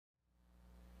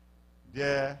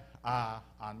there are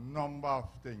a number of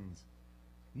things.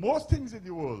 Most things in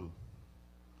the world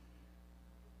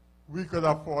we could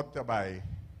afford to buy.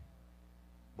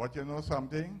 But you know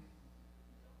something?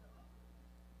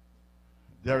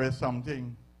 There is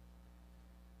something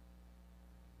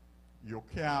you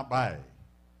can't buy.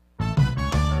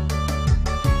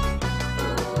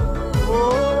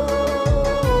 Oh.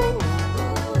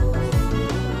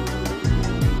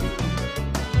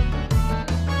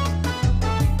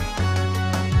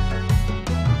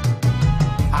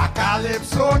 A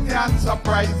Calypsonian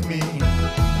surprised me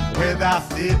with a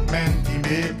statement he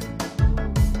made.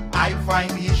 I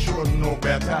find he should know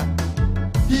better.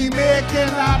 He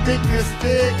making a big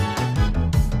mistake.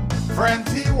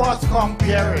 Friends, he was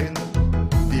comparing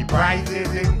the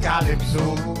prizes in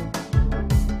Calypso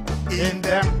in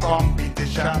them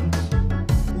competitions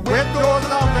with those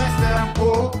of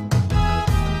Extempo,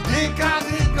 the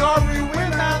category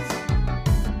winners.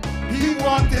 He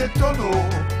wanted to know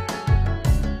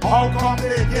how come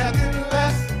they getting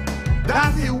less than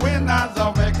the winners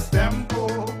of Extempo.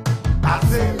 I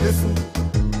say, listen,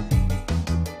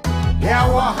 hear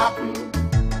what happened.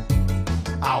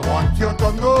 I want you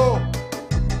to know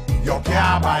you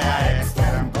can't buy a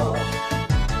Extempo.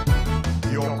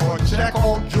 You go check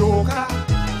out Joker,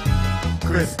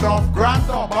 Christoph Grant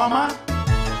Obama.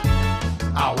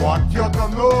 I want you to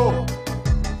know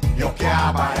you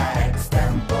can't buy a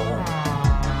Extempo.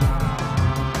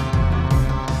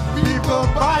 People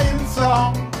buying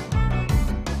some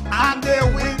and they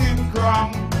winning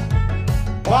crown,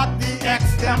 but the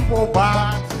Extempo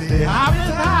bags they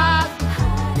haven't had.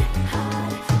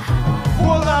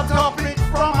 Pull a topic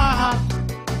from a hat,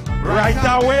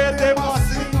 right away they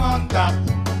must sing on that.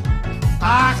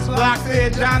 Ask Black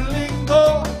Sage and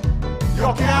Lingo,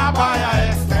 you can't buy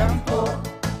a Extempo.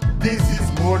 This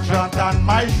is Merchant and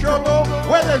my show,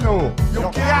 where they know you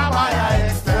can't buy a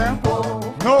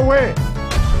Extempo. No way.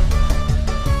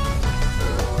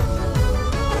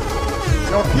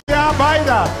 You can't buy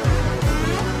that.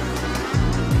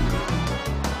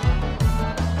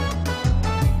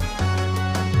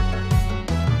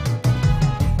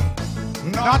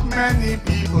 Not many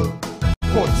people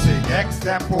could sing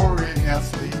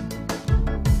extemporaneously.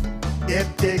 It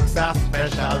takes a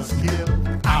special skill.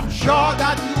 I'm sure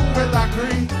that you will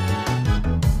agree.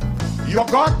 You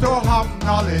got to have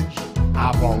knowledge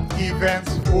about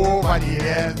events over the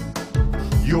years.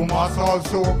 You must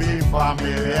also be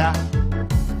familiar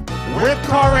with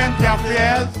current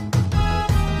affairs.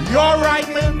 Your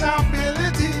writing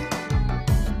ability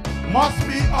must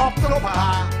be up to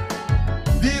par.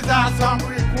 These are some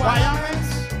requirements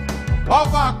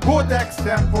of a good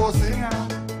Extempo singer.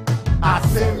 I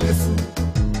say, listen,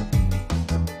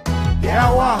 hear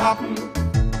what happened.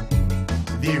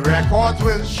 The records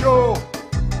will show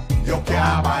you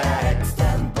can't buy a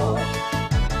Extempo.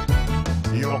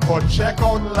 You could check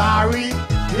out Larry,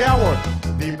 hear what,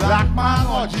 the Black Man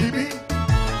or GB.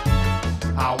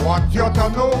 I want you to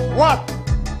know what,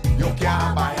 you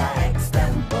can't buy a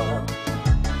Extempo.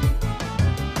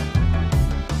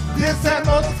 They said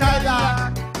no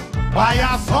Cyah, buy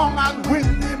a song and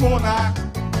win the monarch.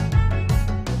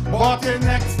 But in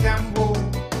Extempo,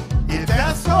 it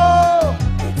is so.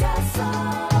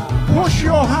 Push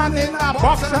your hand in a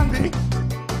box and pick.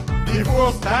 The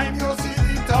first time you see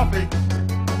the topic,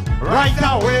 right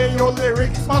away your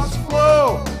lyrics must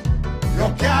flow. You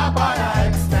can't buy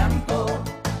a Extempo,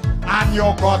 and you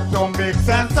got to make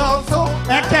sense also.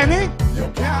 Hey Kenny, you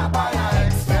can't buy a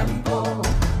Extempo.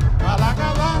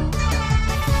 Malakalang.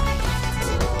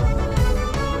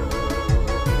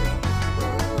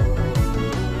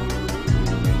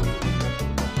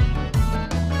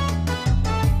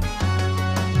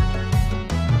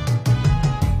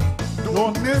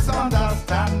 Don't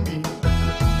misunderstand me,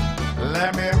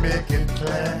 let me make it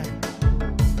clear.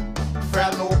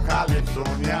 Fellow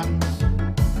Calypsonians,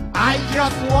 I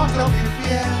just want to be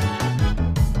fair.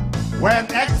 When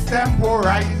Extempo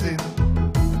rising,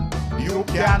 you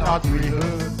cannot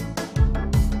rehearse.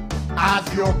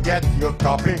 As you get your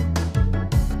topic,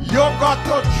 you got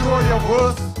to show your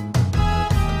verse.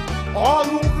 All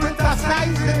who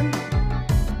criticizing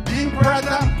the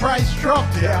present price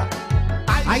structure,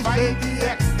 I say the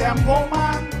Extempo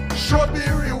man should be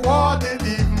rewarded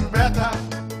even better.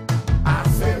 I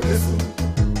say, listen,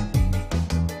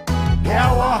 hear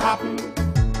what happened.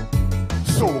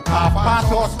 So car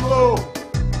fast or slow,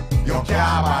 you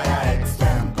can't buy a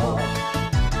Extempo.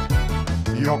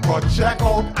 You could check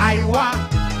out Iowa,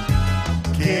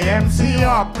 KMC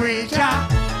or Preacher.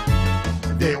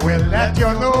 They will let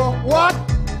you know what,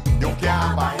 you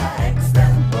can't buy a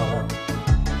Extempo.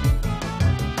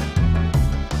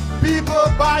 People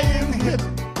buying it,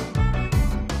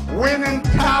 winning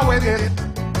car with it.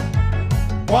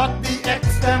 But the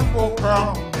Extempo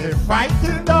crown, they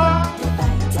fighting on.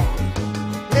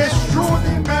 It's true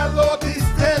the melody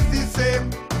stays the same,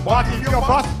 but if you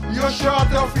bust, you're sure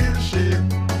to feel shame.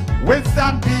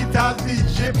 Winston Peters, the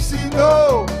gypsy,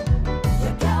 no.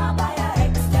 You can't buy a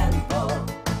Extempo.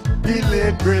 The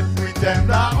late great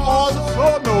Pretender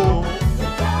also no. You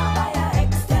can't buy a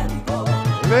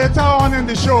Extempo. Later on in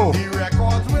the show, The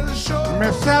records will show.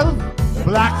 myself,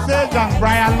 Black Sage and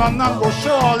Brian London will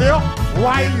show all you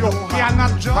why you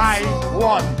cannot buy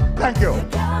one. Thank you. You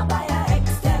can't buy a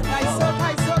Extempo. Kaiso,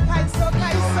 Kaiso, Kaiso,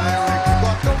 Kaiso.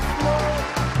 Got the flow.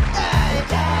 Hey,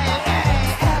 hey, hey,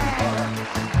 hey.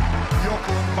 You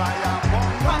could buy a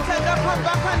bomb. Contender, come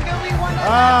back and give me one of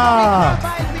Ah.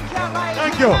 them. We can't buy it,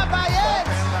 Thank we you. can't buy it.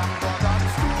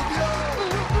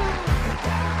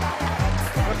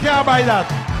 You can't buy that.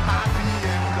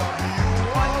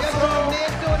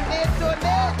 Donate, donate,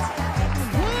 donate.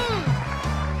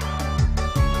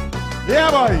 Yeah,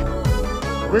 boy.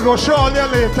 We go show you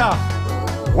later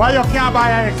why you can't buy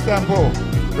an Extempo.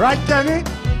 Right, Kenny?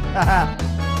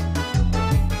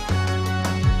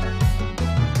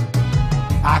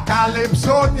 A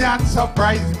Calypsonian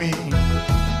surprised me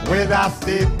with a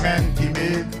statement he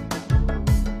made.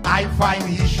 I find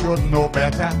he should know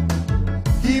better.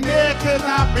 He making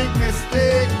a big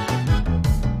mistake.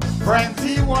 Friends,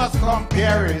 he was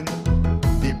comparing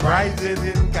the prizes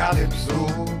in Calypso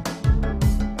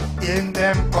in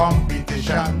them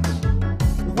competitions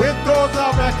with those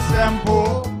of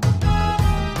Extempo.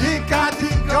 The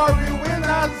category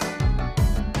winners,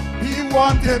 he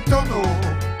wanted to know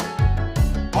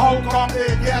how come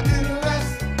they getting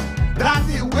less than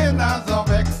the winners of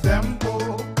Extempo.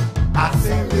 I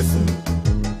say, listen,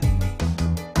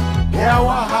 hear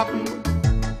what happened.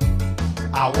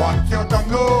 I want you to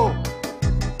know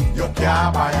you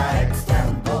can't buy a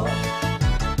Extempo.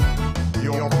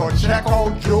 You could check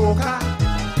out Joker,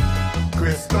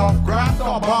 Christoph Grant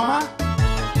Obama.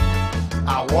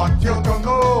 I want you to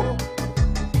know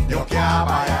you can't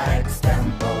buy a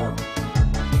Extempo.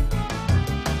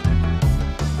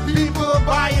 People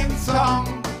buying songs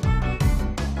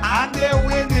and they're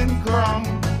winning crown,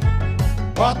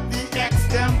 but the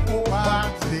Extempo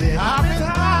bands, they have it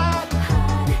hard.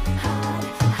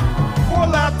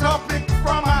 Pull a topic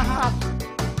from a hat,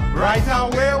 right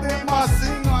away we must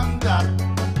sing on that.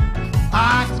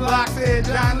 Ask Black Sage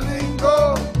and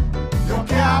Lingo, you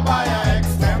can't buy a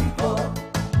Extempo.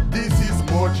 This is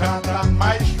Mochan and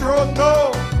Maestro,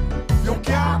 no, you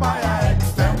can't buy a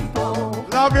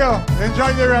Extempo. Love you,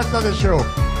 enjoy the rest of the show.